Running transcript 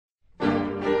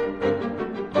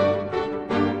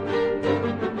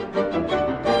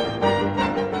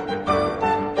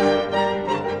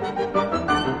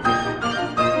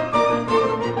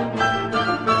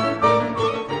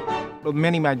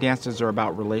many of my dances are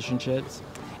about relationships.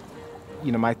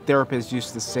 You know, my therapist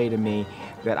used to say to me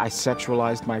that I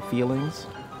sexualized my feelings.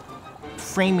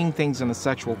 Framing things in a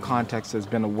sexual context has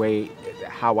been a way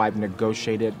how I've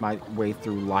negotiated my way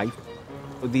through life.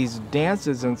 These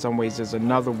dances, in some ways, is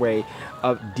another way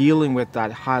of dealing with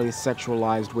that highly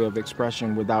sexualized way of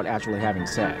expression without actually having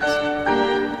sex.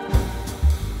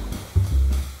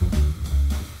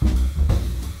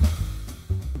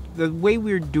 The way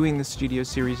we're doing the studio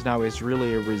series now is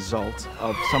really a result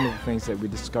of some of the things that we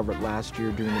discovered last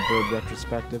year during the Bird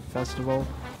Retrospective Festival.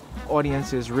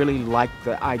 Audiences really liked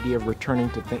the idea of returning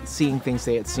to seeing things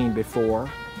they had seen before,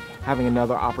 having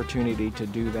another opportunity to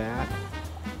do that.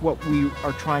 What we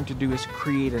are trying to do is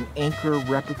create an anchor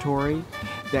repertory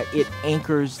that it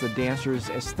anchors the dancers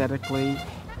aesthetically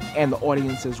and the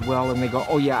audience as well, and they go,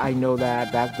 oh yeah, I know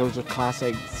those are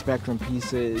classic Spectrum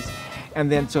pieces. And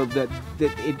then so that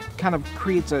it kind of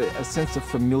creates a sense of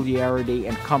familiarity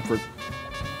and comfort.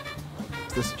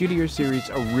 The studio series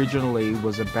originally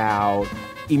was about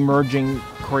emerging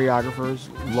choreographers,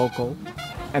 local,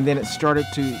 and then it started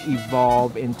to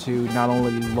evolve into not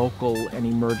only local and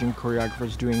emerging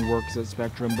choreographers doing works at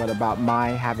Spectrum, but about my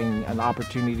having an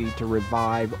opportunity to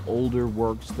revive older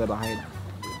works that I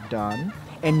had done.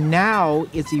 And now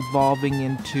it's evolving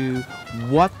into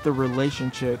what the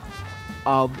relationship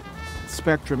of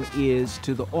Spectrum is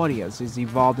to the audience. It's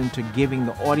evolved into giving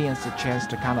the audience a chance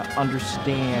to kind of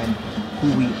understand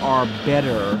who we are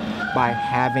better by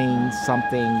having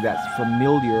something that's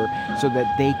familiar so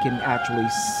that they can actually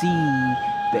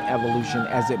see the evolution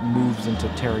as it moves into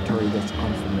territory that's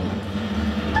unfamiliar.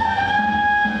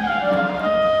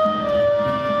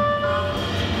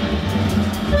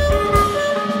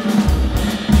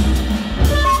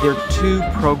 There are two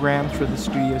programs for the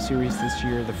studio series this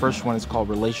year. The first one is called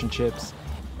Relationships,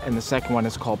 and the second one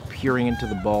is called Peering into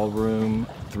the Ballroom,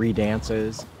 3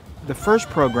 dances. The first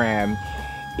program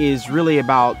is really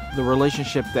about the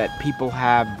relationship that people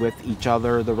have with each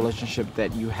other, the relationship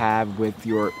that you have with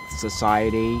your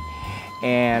society,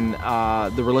 and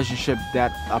the relationship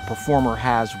that a performer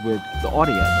has with the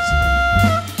audience.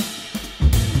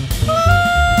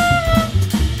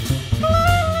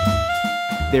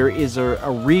 There is a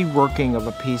reworking of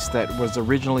a piece that was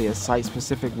originally a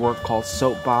site-specific work called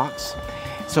Soapbox.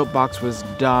 Soapbox was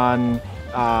done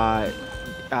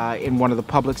in one of the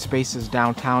public spaces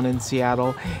downtown in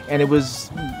Seattle, and it was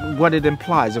what it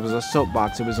implies. It was a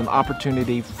soapbox. It was an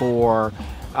opportunity for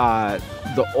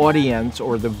the audience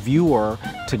or the viewer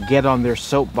to get on their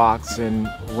soapbox and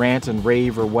rant and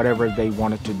rave or whatever they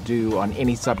wanted to do on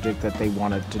any subject that they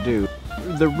wanted to do.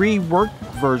 The reworked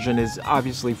version is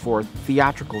obviously for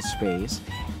theatrical space,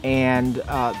 and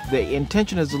the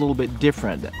intention is a little bit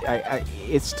different.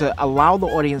 It's to allow the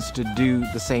audience to do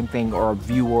the same thing, or a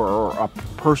viewer or a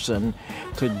person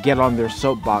to get on their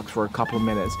soapbox for a couple of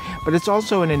minutes. But it's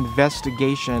also an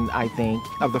investigation, I think,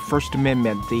 of the First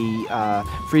Amendment, the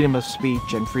freedom of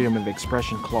speech and freedom of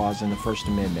expression clause in the First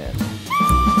Amendment.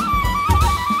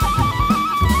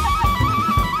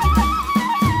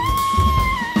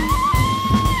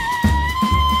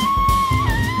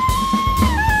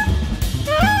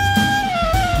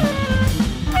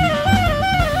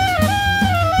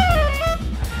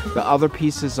 The other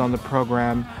pieces on the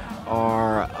program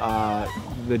are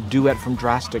the duet from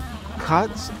Drastic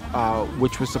Cuts,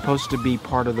 which was supposed to be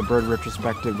part of the Bird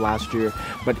Retrospective last year,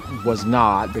 but was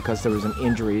not because there was an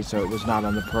injury, so it was not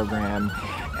on the program.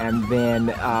 And then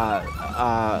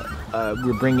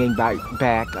we're bringing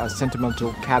back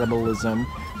Sentimental Cannibalism,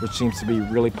 which seems to be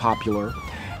really popular.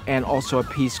 And also a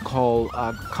piece called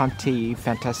Conte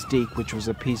Fantastique, which was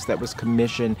a piece that was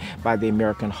commissioned by the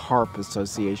American Harp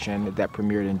Association that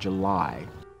premiered in July.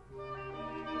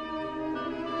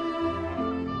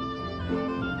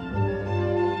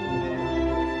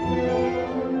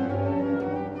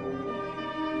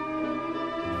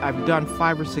 I've done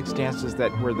 5 or 6 dances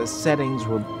where the settings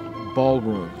were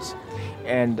ballrooms,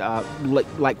 and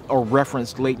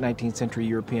referenced late 19th century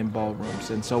European ballrooms.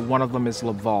 And so one of them is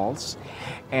La Valse.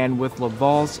 And with La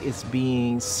Valse, it's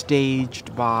being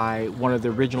staged by one of the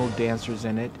original dancers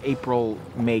in it, April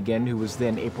Megan, who was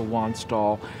then April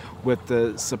Wanstall, with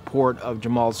the support of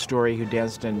Jamal Story, who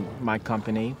danced in my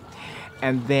company.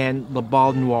 And then La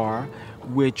Balle Noire,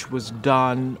 which was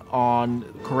done on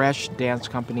Koresh Dance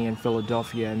Company in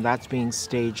Philadelphia, and that's being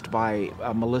staged by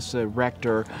Melissa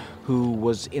Rector, who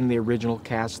was in the original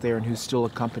cast there and who's still a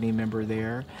company member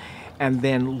there. And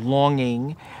then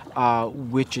Longing,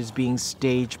 which is being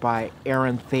staged by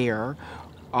Aaron Thayer.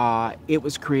 It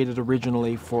was created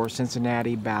originally for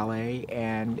Cincinnati Ballet,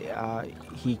 and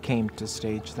he came to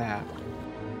stage that.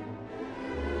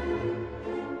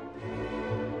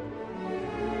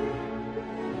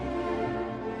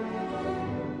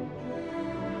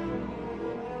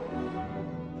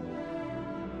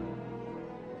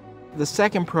 the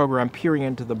second program, Peering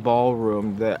into the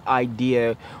Ballroom, the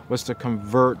idea was to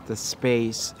convert the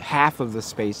space, half of the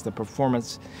space, the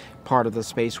performance part of the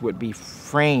space would be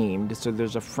framed. So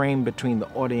there's a frame between the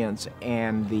audience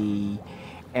and the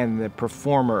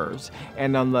performers.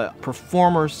 And on the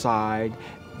performer side,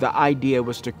 the idea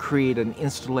was to create an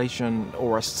installation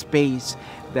or a space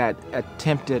that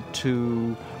attempted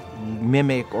to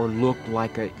mimic or look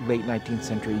like a late 19th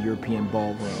century European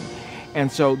ballroom. And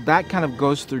so that kind of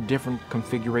goes through different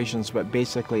configurations, but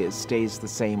basically it stays the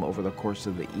same over the course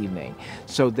of the evening,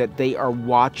 so that they are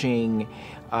watching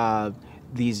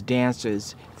these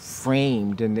dances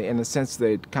framed. And in a sense,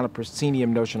 the kind of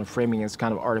proscenium notion of framing is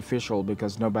kind of artificial,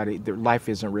 because their life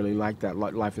isn't really like that.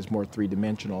 Life is more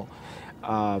three-dimensional.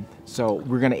 So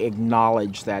we're going to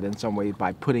acknowledge that in some way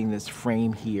by putting this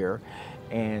frame here,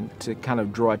 and to kind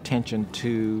of draw attention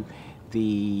to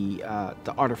the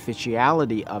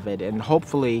artificiality of it, and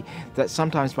hopefully that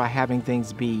sometimes by having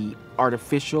things be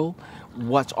artificial,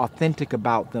 what's authentic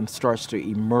about them starts to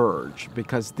emerge,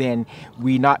 because then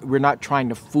we're not trying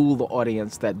to fool the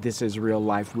audience that this is real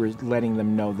life. We're letting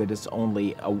them know that it's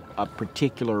only a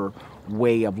particular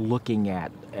way of looking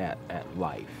at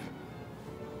life.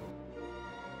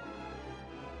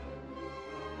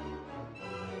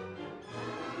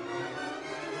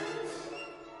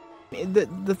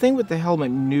 The thing with the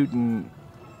Helmut Newton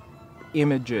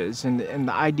images and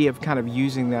the idea of kind of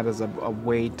using that as a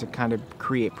way to kind of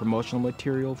create promotional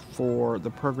material for the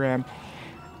program,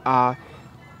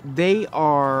 they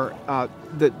are,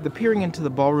 the Peering into the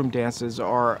Ballroom dances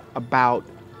are about,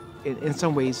 in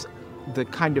some ways, the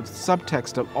kind of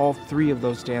subtext of all three of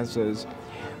those dances.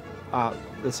 The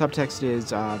subtext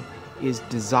is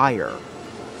desire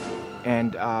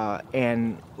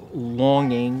and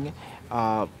longing,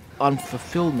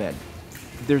 unfulfillment.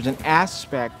 There's an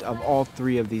aspect of all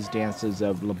three of these dances,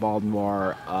 of Le Bal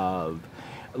Noir, of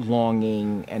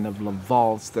Longing, and of La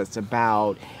Valse, that's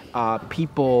about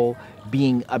people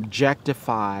being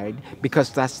objectified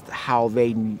because that's how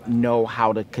they know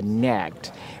how to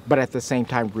connect, but at the same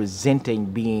time resenting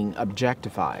being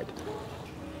objectified.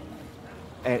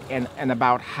 And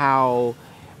about how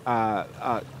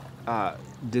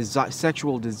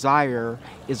sexual desire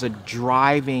is a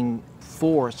driving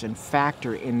force and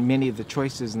factor in many of the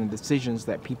choices and decisions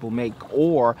that people make,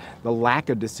 or the lack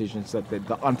of decisions, that the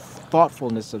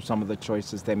unthoughtfulness of some of the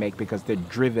choices they make, because they're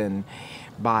driven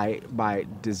by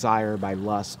desire, by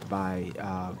lust, by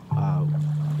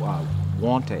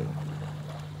wanting.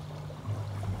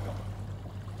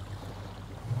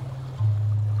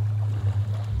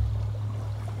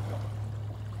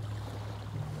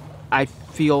 I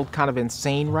feel kind of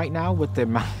insane right now with the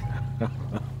amount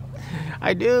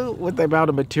I do, with the amount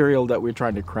of material that we're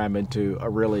trying to cram into a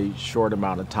really short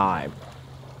amount of time.